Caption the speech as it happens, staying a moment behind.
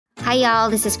Hi, y'all.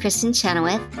 This is Kristen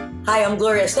Chenoweth. Hi, I'm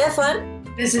Gloria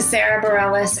Estefan. This is Sarah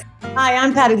Bareilles. Hi,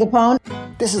 I'm Patti LuPone.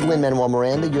 This is Lin-Manuel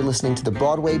Miranda. You're listening to the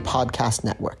Broadway Podcast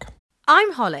Network.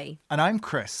 I'm Holly. And I'm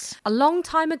Chris. A long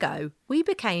time ago, we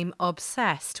became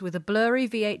obsessed with a blurry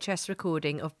VHS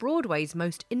recording of Broadway's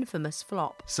most infamous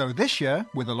flop. So this year,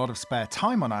 with a lot of spare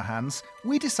time on our hands,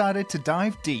 we decided to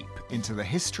dive deep into the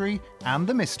history and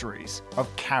the mysteries of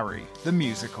Carrie, the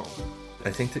musical. I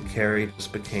think that Carrie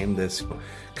just became this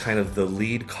kind of the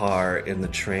lead car in the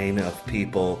train of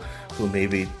people who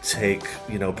maybe take,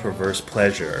 perverse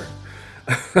pleasure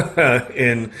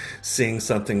in seeing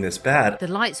something this bad. The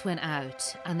lights went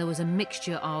out and there was a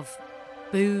mixture of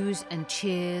boos and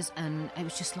cheers, and it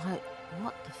was just like,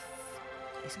 what the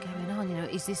is going on?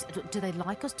 Is this, do they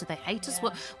like us? Do they hate us?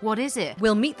 What is it?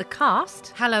 We'll meet the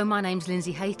cast. Hello, my name's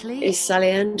Lindsay Hately. It's Sally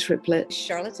Ann Triplett.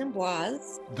 Charlotte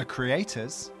Amboise. The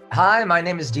creators. Hi, my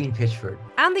name is Dean Pitchford.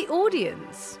 And the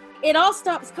audience. It all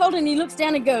stops cold and he looks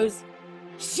down and goes,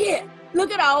 shit, look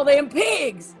at all them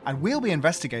pigs. And we'll be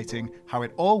investigating how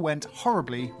it all went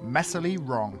horribly, messily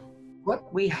wrong.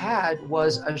 What we had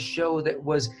was a show that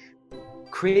was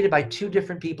created by two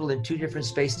different people in two different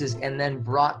spaces and then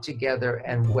brought together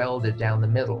and welded down the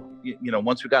middle.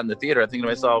 Once we got in the theater, I think to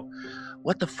myself,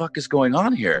 what the fuck is going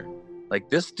on here? Like,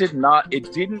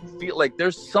 it didn't feel like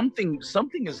there's something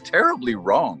is terribly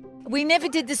wrong. We never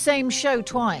did the same show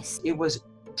twice. It was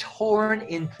torn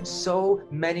in so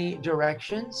many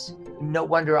directions. No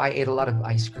wonder I ate a lot of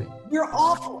ice cream. We're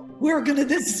awful.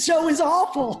 This show is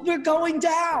awful. We're going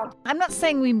down. I'm not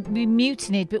saying we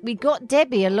mutinied, but we got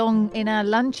Debbie along in our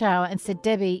lunch hour and said,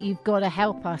 Debbie, you've got to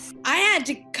help us. I had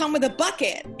to come with a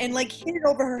bucket and hit it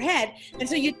over her head. And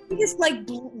so you see this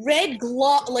red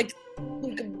glob, like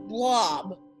a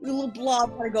blob, a little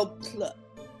blob kind of go,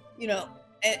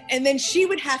 and then she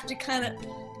would have to kind of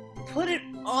put it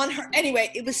on her.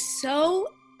 Anyway, it was so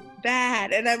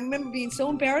bad. And I remember being so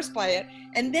embarrassed by it.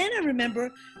 And then I remember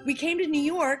we came to New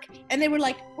York and they were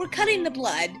like, we're cutting the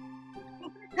blood. We're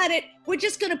going to cut it. We're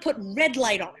just going to put red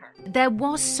light on her. There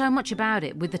was so much about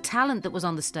it with the talent that was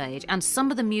on the stage and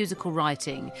some of the musical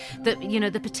writing that,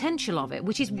 the potential of it,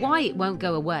 which is why it won't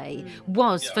go away,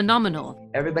 was phenomenal.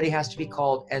 Everybody has to be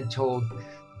called and told,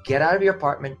 get out of your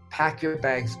apartment, pack your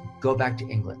bags, go back to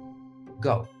England.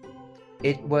 Go.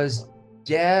 It was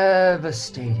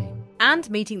devastating. And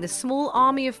meeting the small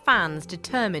army of fans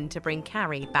determined to bring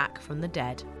Carrie back from the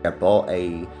dead. I bought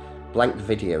a blank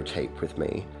videotape with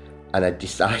me, and I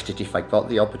decided if I got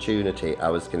the opportunity, I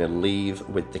was going to leave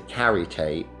with the Carrie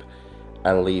tape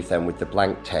and leave them with the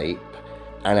blank tape.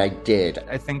 And I did.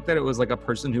 I think that it was like a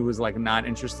person who was not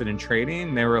interested in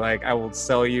trading. They were like, I will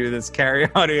sell you this Carrie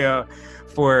audio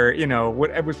for, what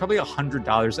it was probably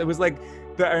 $100. It was like,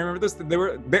 I remember this,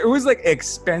 it was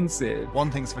expensive. One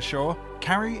thing's for sure,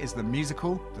 Carrie is the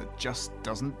musical that just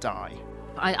doesn't die.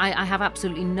 I have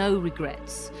absolutely no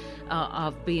regrets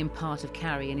of being part of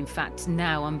Carrie, and in fact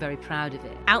now I'm very proud of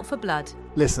it. Out for Blood.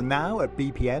 Listen now at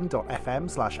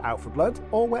bpn.fm/outforblood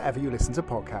or wherever you listen to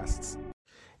podcasts.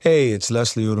 Hey, it's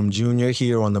Leslie Odom Jr.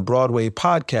 here on the Broadway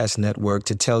Podcast Network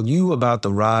to tell you about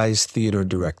the Rise Theater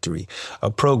Directory,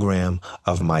 a program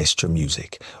of Maestro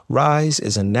Music. Rise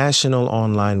is a national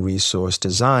online resource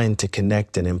designed to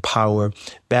connect and empower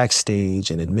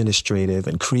backstage and administrative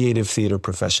and creative theater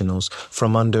professionals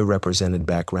from underrepresented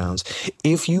backgrounds.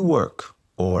 If you work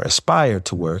or aspire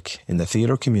to work in the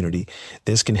theater community,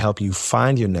 this can help you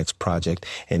find your next project.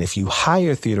 And if you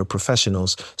hire theater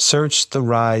professionals, search the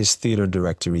Rise Theater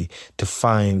Directory to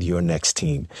find your next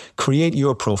team. Create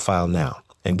your profile now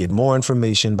and get more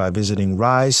information by visiting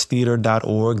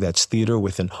risetheater.org. That's theater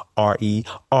with an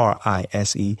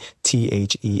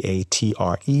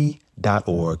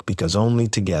RERISETHEATRE.org, because only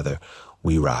together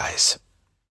we rise.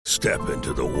 Step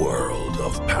into the world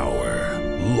of power,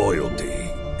 loyalty,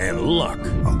 and luck.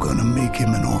 I'm gonna make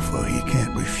him an offer he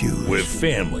can't refuse. With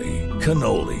family,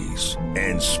 cannolis,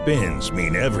 and spins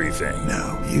mean everything.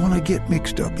 Now, you wanna get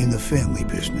mixed up in the family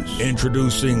business.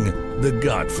 Introducing The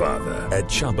Godfather at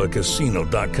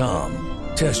ChumbaCasino.com.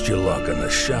 Test your luck in the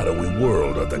shadowy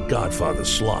world of The Godfather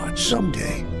slot.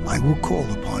 Someday, I will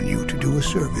call upon you to do a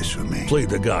service for me. Play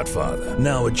The Godfather,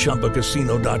 now at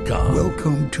ChumbaCasino.com.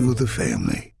 Welcome to the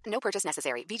family. No purchase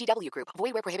necessary. VGW Group.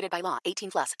 Void where prohibited by law.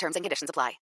 18+. Terms and conditions apply.